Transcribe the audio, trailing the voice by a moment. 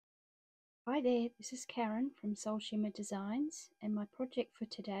Hi there, this is Karen from Soul Shimmer Designs, and my project for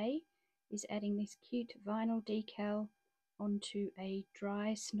today is adding this cute vinyl decal onto a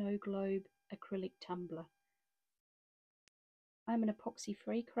dry snow globe acrylic tumbler. I'm an epoxy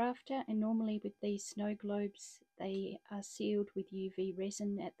free crafter, and normally with these snow globes they are sealed with UV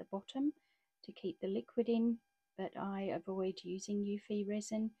resin at the bottom to keep the liquid in, but I avoid using UV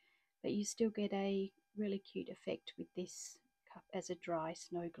resin, but you still get a really cute effect with this cup as a dry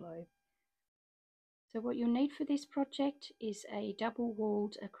snow globe. So what you'll need for this project is a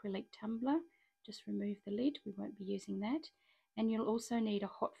double-walled acrylic tumbler. Just remove the lid, we won't be using that. And you'll also need a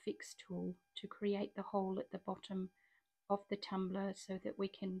hot fix tool to create the hole at the bottom of the tumbler so that we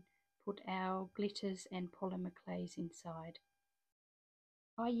can put our glitters and polymer clays inside.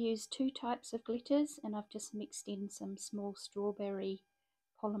 I use two types of glitters, and I've just mixed in some small strawberry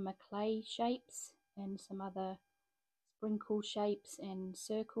polymer clay shapes and some other sprinkle shapes and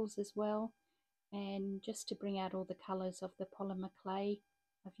circles as well. And just to bring out all the colours of the polymer clay,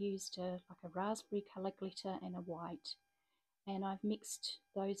 I've used like a raspberry colour glitter and a white, and I've mixed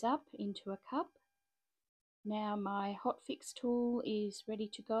those up into a cup. Now my hot fix tool is ready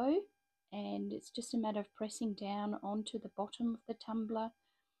to go, and it's just a matter of pressing down onto the bottom of the tumbler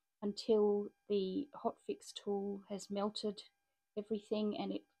until the hot fix tool has melted everything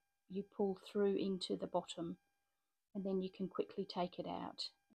and you pull through into the bottom, and then you can quickly take it out.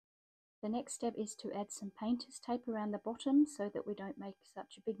 The next step is to add some painter's tape around the bottom so that we don't make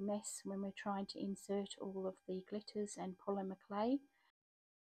such a big mess when we're trying to insert all of the glitters and polymer clay.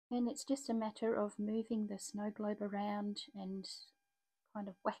 And it's just a matter of moving the snow globe around and kind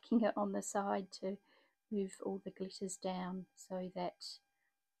of whacking it on the side to move all the glitters down so that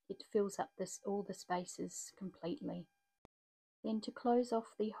it fills up all the spaces completely. Then to close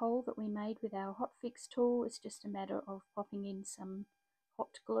off the hole that we made with our hot fix tool, it's just a matter of popping in some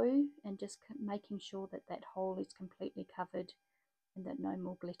hot glue and just making sure that that hole is completely covered and that no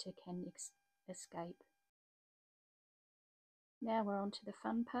more glitter can escape. Now we're on to the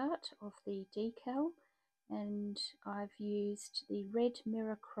fun part of the decal, and I've used the red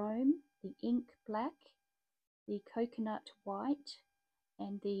mirror chrome, the ink black, the coconut white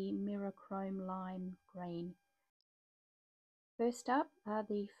and the mirror chrome lime green. First up are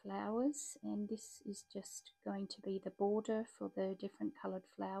the flowers, and this is just going to be the border for the different coloured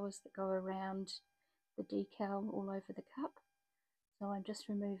flowers that go around the decal all over the cup. So I'm just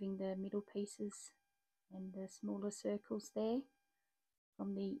removing the middle pieces and the smaller circles there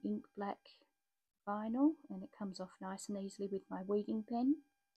from the ink black vinyl, and it comes off nice and easily with my weeding pen.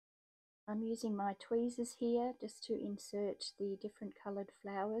 I'm using my tweezers here just to insert the different coloured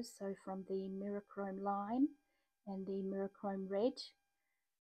flowers, so from the mirror chrome lime and the mirror chrome red,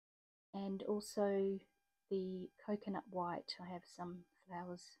 and also the coconut white. I have some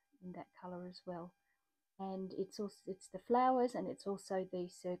flowers in that colour as well, and it's the flowers and it's also the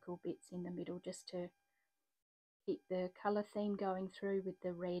circle bits in the middle, just to keep the colour theme going through with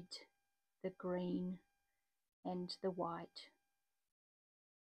the red, the green and the white.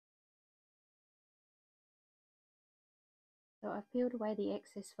 So I've peeled away the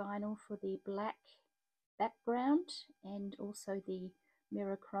excess vinyl for the black background and also the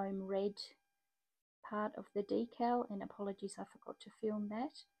mirror chrome red part of the decal, and apologies I forgot to film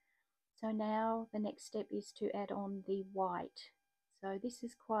that. So now the next step is to add on the white. So this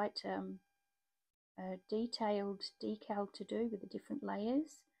is quite a detailed decal to do with the different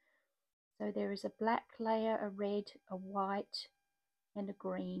layers. So there is a black layer, a red, a white and a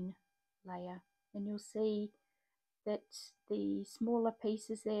green layer, and you'll see that the smaller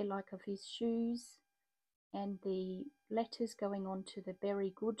pieces there, like of his shoes and the letters going on to the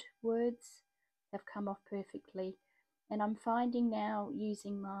very good words, have come off perfectly. And I'm finding now,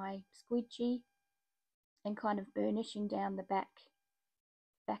 using my squidgy and kind of burnishing down the back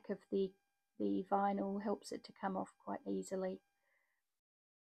of the vinyl, helps it to come off quite easily.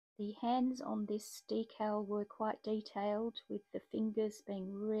 The hands on this decal were quite detailed, with the fingers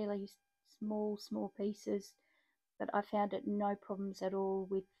being really small pieces, but I found it no problems at all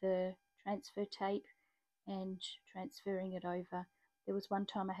with the transfer tape and transferring it over. There was one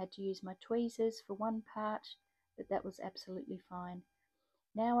time I had to use my tweezers for one part, but that was absolutely fine.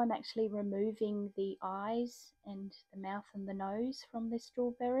 Now I'm actually removing the eyes and the mouth and the nose from this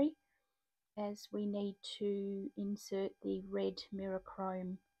strawberry, as we need to insert the red mirror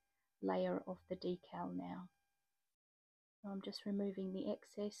chrome layer of the decal now. So I'm just removing the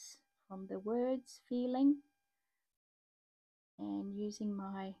excess from the words feeling, and using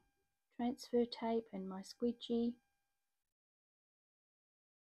my transfer tape and my squidgy,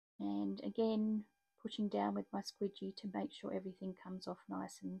 and again pushing down with my squidgy to make sure everything comes off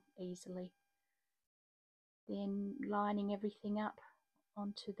nice and easily. Then lining everything up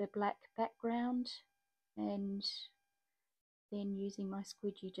onto the black background, and then using my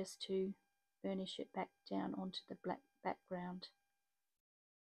squidgy just to burnish it back down onto the black background.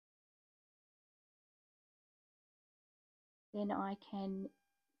 Then I can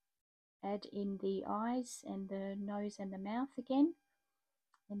add in the eyes and the nose and the mouth again,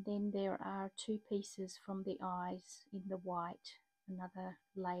 and then there are two pieces from the eyes in the white, another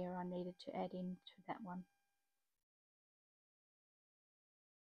layer I needed to add into that one.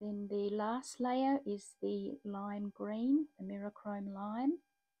 Then the last layer is the lime green, the Mirachrome lime,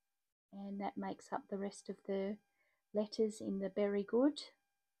 and that makes up the rest of the letters in the Very Good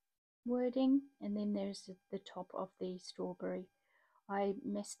wording. And then there's the top of the strawberry. I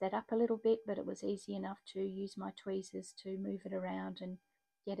messed that up a little bit, but it was easy enough to use my tweezers to move it around and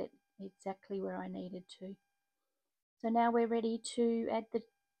get it exactly where I needed to. So now we're ready to add the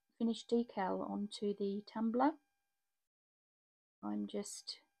finished decal onto the tumbler. I'm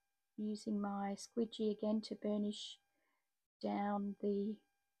just using my squidgy again to burnish down the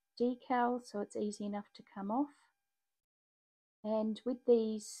decal so it's easy enough to come off. And with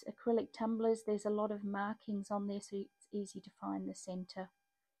these acrylic tumblers, there's a lot of markings on there, so it's easy to find the center.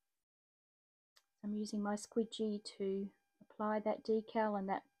 I'm using my squidgy to apply that decal, and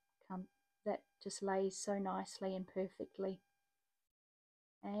that just lays so nicely and perfectly.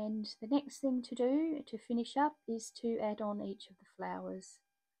 And the next thing to do to finish up is to add on each of the flowers.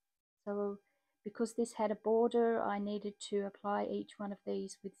 So because this had a border, I needed to apply each one of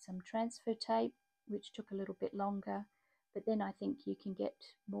these with some transfer tape, which took a little bit longer, but then I think you can get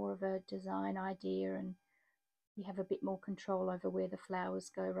more of a design idea and you have a bit more control over where the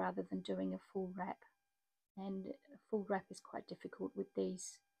flowers go rather than doing a full wrap. And a full wrap is quite difficult with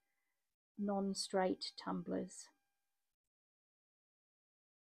these non-straight tumblers.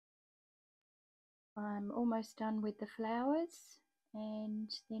 I'm almost done with the flowers, and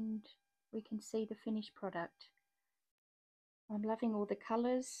then we can see the finished product. I'm loving all the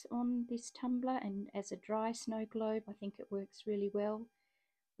colours on this tumbler, and as a dry snow globe I think it works really well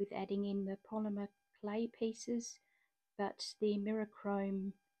with adding in the polymer clay pieces, but the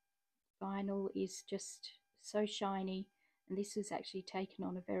Mirachrome vinyl is just so shiny, and this was actually taken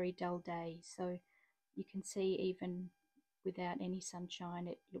on a very dull day, so you can see even without any sunshine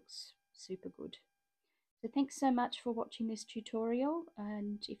it looks super good. So thanks so much for watching this tutorial,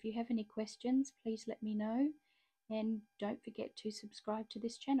 and if you have any questions please let me know, and don't forget to subscribe to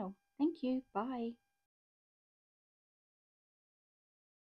this channel. Thank you. Bye.